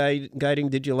muskie guiding?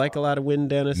 Did you like a lot of wind,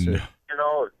 Dennis? Or?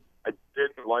 I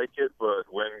didn't like it,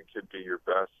 but wind could be your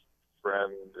best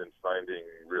friend in finding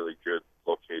really good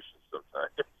locations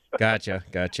sometimes. Gotcha.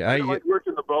 I like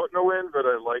working the boat in the wind, but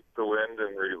I like the wind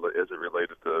as it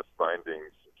related to finding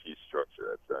some key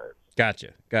structure at times.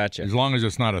 Gotcha. As long as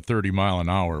it's not a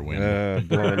 30-mile-an-hour wind.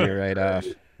 Blowing you right off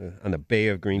on the Bay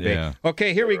of Green Bay. Yeah.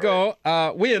 Okay, here we go.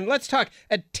 Wind. Let's talk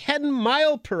a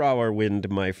 10-mile-per-hour wind,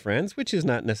 my friends, which is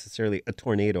not necessarily a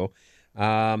tornado.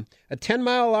 A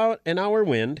 10-mile-an-hour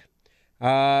wind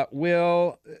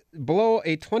will blow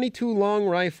a .22 long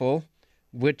rifle,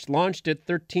 which launched at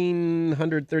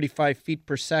 1,335 feet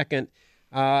per second.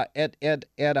 At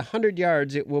 100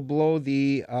 yards, it will blow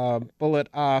the bullet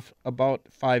off about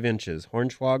 5 inches.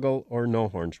 Hornswoggle or no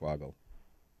Hornswoggle?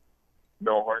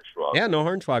 No Hornswoggle. Yeah, no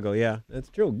Hornswoggle. Yeah, that's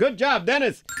true. Good job,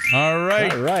 Dennis. All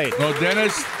right. Well,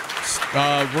 Dennis,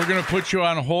 we're going to put you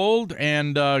on hold,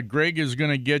 and Greg is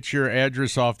going to get your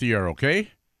address off the air, okay?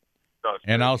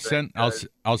 And I'll send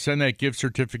that gift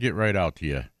certificate right out to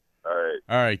you.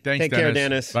 All right. Thanks, Take Dennis. care,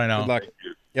 Dennis. Bye now. Good luck.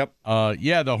 Yep.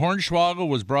 The Hornswoggle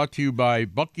was brought to you by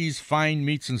Bucky's Fine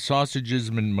Meats and Sausages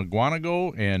in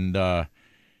McGuanago, and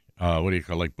what do you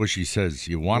call it? Like Bushy says,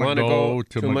 you want to go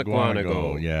to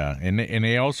McGuanago. Yeah, and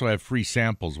they also have free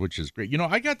samples, which is great.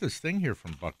 I got this thing here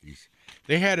from Bucky's.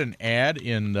 They had an ad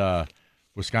in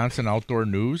Wisconsin Outdoor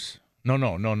News. No.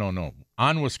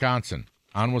 On Wisconsin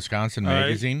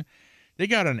magazine. They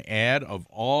got an ad of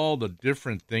all the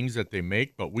different things that they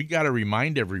make, but we got to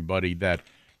remind everybody that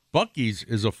Bucky's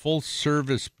is a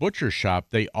full-service butcher shop.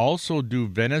 They also do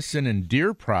venison and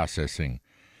deer processing.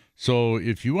 So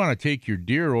if you want to take your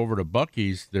deer over to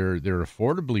Bucky's, they're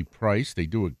affordably priced. They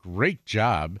do a great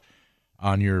job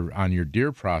on your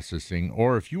deer processing.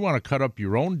 Or if you want to cut up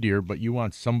your own deer, but you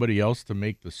want somebody else to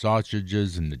make the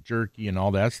sausages and the jerky and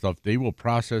all that stuff, they will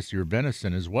process your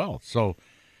venison as well. So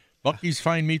Bucky's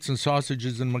Fine Meats and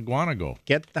Sausages in McGuanago.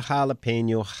 Get the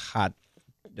jalapeno hot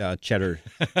cheddar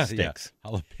sticks.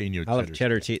 Jalapeno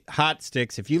cheddar hot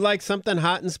sticks. If you like something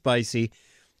hot and spicy,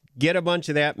 get a bunch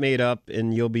of that made up,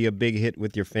 and you'll be a big hit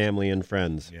with your family and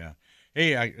friends. Yeah.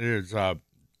 Hey, there's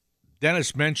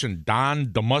Dennis mentioned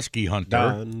Don the Muskie Hunter.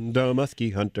 Don the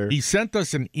Muskie Hunter. He sent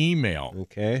us an email.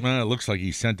 Okay. Well, it looks like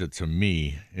he sent it to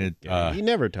me. He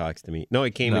never talks to me. No, he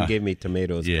came and gave me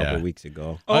tomatoes a couple of weeks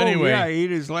ago. Oh, anyway, yeah, I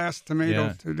ate his last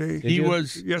tomato today.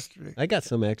 Yesterday. I got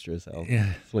some extras. I'll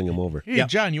swing them over. Hey,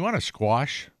 John, you want a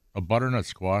squash? A butternut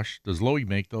squash? Does Loey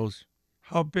make those?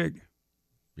 How big?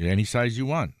 Yeah, any size you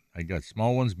want. I got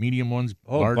small ones, medium ones,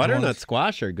 large ones. Butternut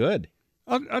squash are good.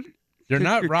 They're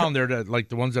not round. They're like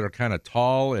the ones that are kind of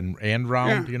tall and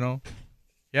round,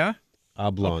 Yeah?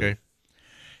 Oblong. Okay.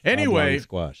 Anyway, oblong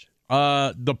squash.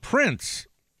 The prints,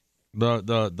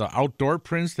 the outdoor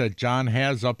prints that John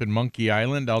has up in Monkey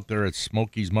Island out there at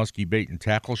Smokey's Muskie Bait and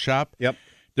Tackle Shop. Yep.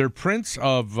 They're prints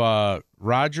of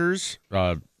Rogers,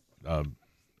 Aaron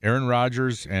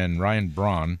Rodgers and Ryan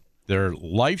Braun. They're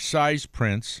life-size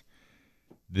prints.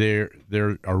 They're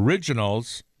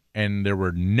originals, and there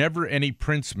were never any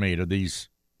prints made of these.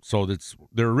 So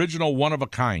they're original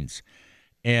one-of-a-kinds.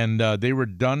 And they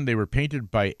were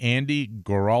painted by Andy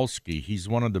Goralski. He's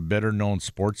one of the better-known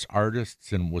sports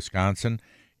artists in Wisconsin.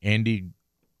 Andy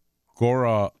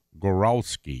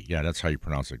Goralski. Yeah, that's how you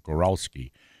pronounce it,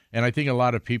 Goralski. And I think a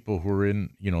lot of people who are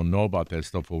know about that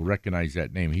stuff will recognize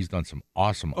that name. He's done some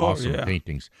awesome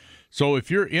paintings. So if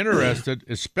you're interested,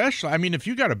 especially, if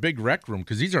you got a big rec room,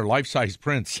 because these are life-size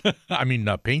prints.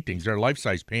 Paintings. They're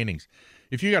life-size paintings.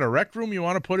 If you got a rec room you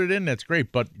want to put it in, that's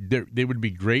great. But they would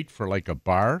be great for like a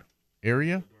bar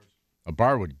area. A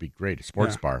bar would be great. A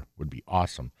sports bar would be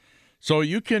awesome. So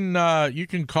you can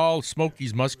call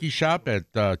Smokey's Muskie Shop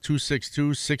at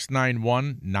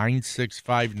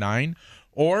 262-691-9659,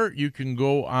 or you can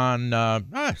go on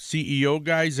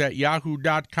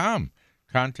ceoguys@yahoo.com.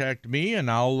 Contact me, and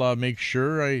I'll make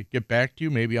sure I get back to you.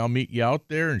 Maybe I'll meet you out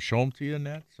there and show them to you and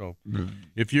that. So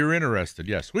if you're interested,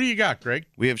 yes. What do you got, Greg?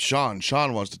 We have Sean.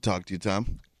 Sean wants to talk to you,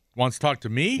 Tom. Wants to talk to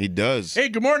me? He does. Hey,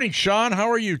 good morning, Sean. How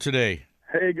are you today?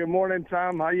 Hey, good morning,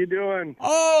 Tom. How you doing?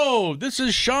 Oh, this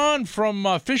is Sean from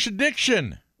Fish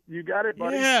Addiction. You got it,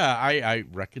 buddy. Yeah, I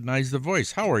recognize the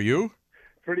voice. How are you?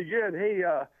 Pretty good. Hey,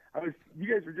 you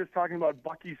guys were just talking about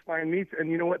Bucky's Fine Meats, and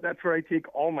you know what? That's where I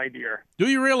take all my deer. Do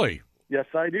you really? Yes,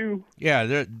 I do.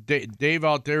 Yeah, Dave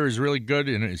out there is really good,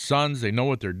 and his sons, they know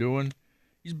what they're doing.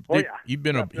 He's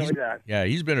been a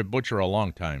butcher a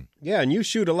long time. Yeah, and you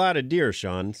shoot a lot of deer,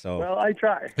 Sean. So well, I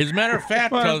try. As a matter of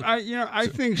fact, well, I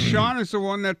think Sean is the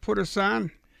one that put us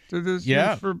on to this.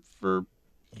 Yeah. For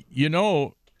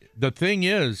the thing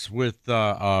is with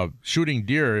shooting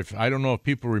deer. I don't know if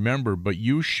people remember, but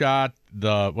you shot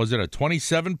was it a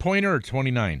 27-pointer or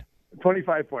 29?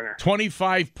 25-pointer.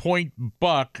 25-point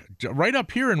buck right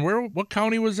up here in what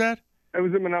county was that? It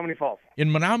was in Menominee Falls.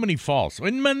 In Menominee Falls.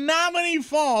 In Menominee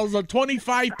Falls, a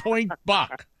 25-point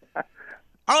buck.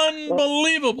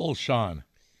 Unbelievable, Sean.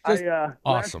 Just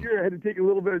awesome. Last year I had to take a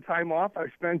little bit of time off. I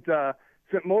spent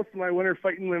most of my winter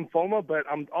fighting lymphoma, but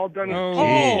I'm all done with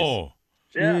Oh.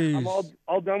 Yeah, I'm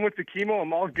all done with the chemo.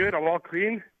 I'm all good. I'm all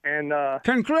clean. And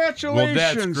congratulations. Well,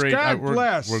 that's great. God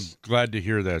bless. We're glad to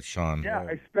hear that, Sean. Yeah,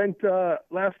 I spent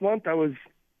last month. I was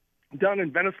down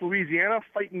in Venice, Louisiana,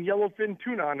 fighting yellowfin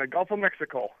tuna on the Gulf of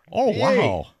Mexico. Oh,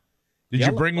 wow. Did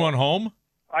you bring one home?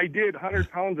 I did,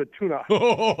 100 pounds of tuna.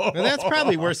 Well, that's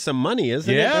probably worth some money,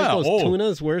 isn't it? Aren't those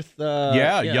tunas worth?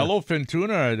 Yellowfin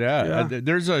tuna. Yeah.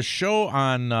 There's a show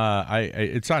on.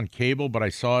 It's on cable, but I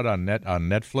saw it on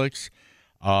Netflix.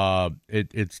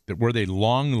 It's where they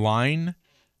long line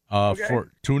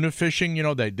for tuna fishing. You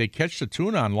know, they catch the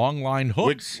tuna on long line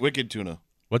hooks. Wicked tuna.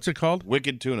 What's it called?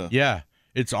 Wicked tuna. Yeah.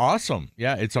 It's awesome.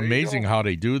 Yeah, it's amazing how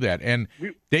they do that. And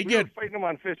we get were fighting them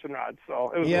on fishing rods, so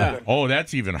it was good. Oh,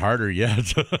 that's even harder. Yeah,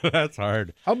 that's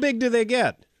hard. How big do they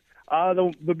get?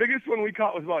 The biggest one we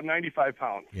caught was about 95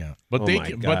 pounds. Yeah, but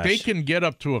they can get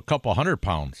up to a couple 100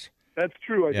 pounds. That's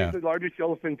true. I think the largest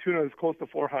yellowfin tuna is close to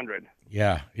 400.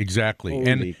 Yeah, exactly.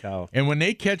 Holy cow. And when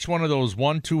they catch one of those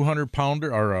 200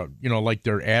 pounder or like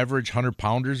their average 100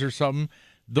 pounders or something,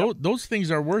 those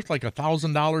things are worth like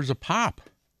 $1,000 a pop.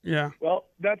 Yeah. Well,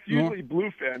 that's usually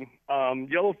bluefin.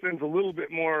 Yellowfin's a little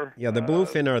bit more. Yeah, the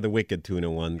bluefin are the wicked tuna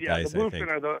ones, guys. Yeah, the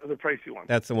bluefin are the pricey ones.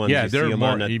 That's the ones you see they're them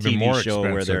on a even TV more show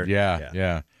expensive. where they're.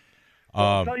 Yeah.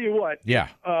 I'll tell you what. Yeah.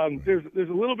 There's a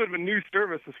little bit of a new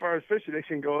service as far as Fish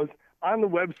Addiction goes. On the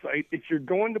website, if you're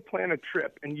going to plan a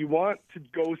trip and you want to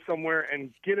go somewhere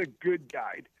and get a good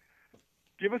guide,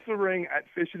 give us a ring at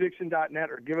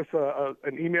fishaddiction.net or give us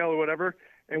an email or whatever,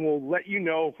 and we'll let you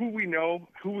know, who we've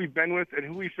been with, and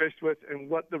who we fished with, and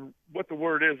what the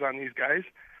word is on these guys,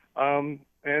 and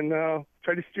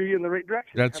try to steer you in the right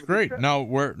direction. That's great. Now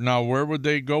where would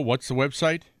they go? What's the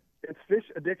website? It's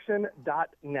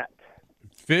fishaddiction.net.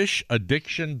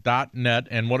 Fishaddiction.net.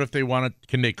 And what if they want to?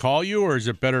 Can they call you, or is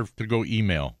it better to go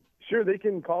email? Sure, they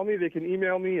can call me. They can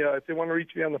email me. If they want to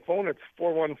reach me on the phone, it's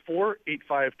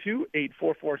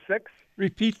 414-852-8446.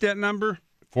 Repeat that number.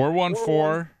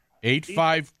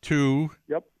 414-852.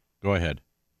 Yep. Go ahead.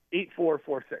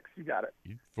 8446. You got it.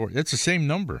 It's the same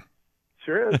number.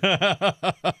 Sure is.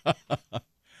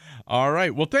 All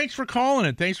right. Well, thanks for calling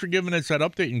and thanks for giving us that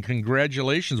update, and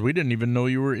congratulations. We didn't even know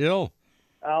you were ill.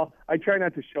 I try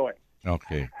not to show it.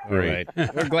 Okay, great. All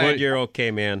right. We're glad you're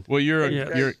okay, man. Well, you're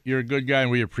a good guy,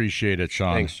 and we appreciate it,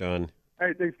 Sean. Thanks, Sean. All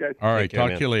right, thanks, guys. All right, Take care,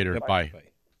 talk to you later. Yep. Bye.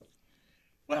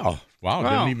 Well, wow,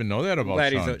 didn't even know that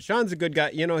about Sean. Sean's a good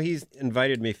guy. You know, he's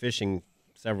invited me fishing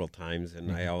several times,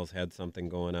 and I always had something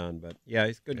going on. But, yeah,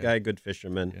 he's a good guy, good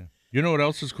fisherman. Yeah. You know what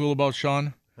else is cool about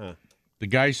Sean? Huh. The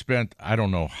guy spent, I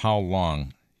don't know how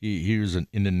long, he was in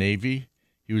the Navy.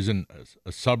 He was in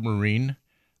a submarine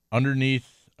underneath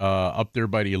up there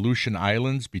by the Aleutian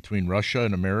Islands between Russia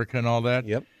and America and all that.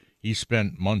 Yep. He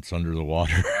spent months under the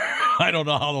water. I don't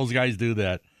know how those guys do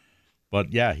that.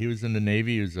 But, yeah, he was in the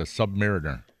Navy. He was a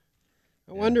submariner.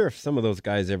 I wonder if some of those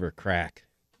guys ever crack.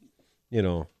 You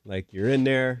know, like you're in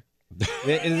there.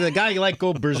 Is the guy like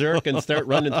go berserk and start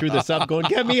running through the sub going,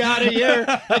 get me out of here.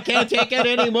 I can't take it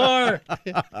anymore.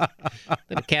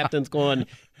 The captain's going,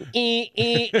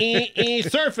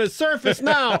 surface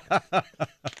now.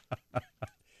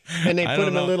 And they put him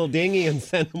in a little dinghy and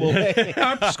send him away.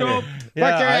 Up scope. Put your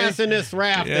ass in this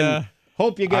raft and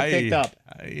hope you get picked up.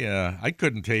 I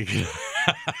couldn't take it.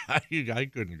 I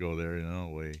couldn't go there. No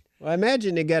way. Well, I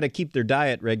imagine they got to keep their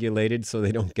diet regulated so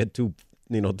they don't get too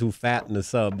fat in the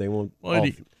sub. They won't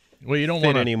you don't fit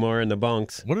want anymore in the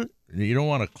bunks. You don't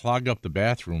want to clog up the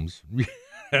bathrooms.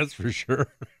 That's for sure.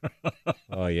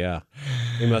 Oh, yeah.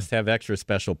 They must have extra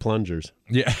special plungers.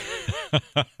 Yeah.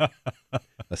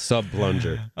 A sub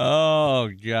plunger. Oh,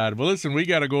 God. Well, listen, we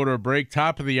got to go to a break.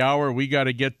 Top of the hour, we got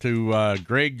to get to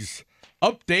Greg's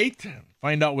update,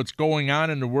 find out what's going on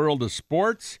in the world of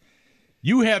sports.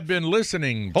 You have been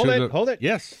listening to Hold it.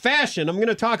 Yes. Fashion. I'm going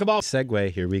to talk about Segway.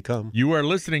 Here we come. You are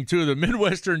listening to the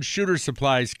Midwestern Shooter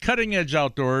Supplies Cutting Edge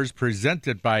Outdoors,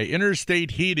 presented by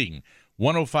Interstate Heating.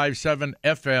 105.7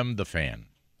 FM, The Fan.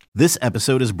 This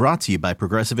episode is brought to you by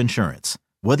Progressive Insurance.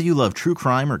 Whether you love true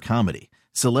crime or comedy,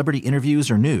 celebrity interviews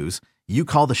or news, you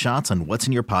call the shots on what's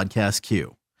in your podcast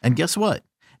queue. And guess what?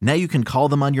 Now you can call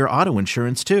them on your auto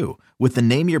insurance too with the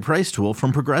Name Your Price tool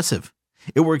from Progressive.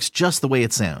 It works just the way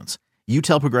it sounds. You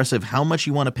tell Progressive how much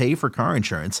you want to pay for car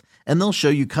insurance, and they'll show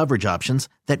you coverage options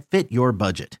that fit your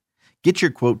budget. Get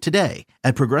your quote today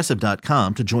at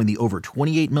Progressive.com to join the over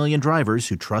 28 million drivers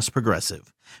who trust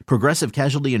Progressive. Progressive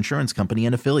Casualty Insurance Company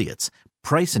and Affiliates.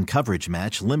 Price and coverage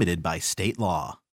match limited by state law.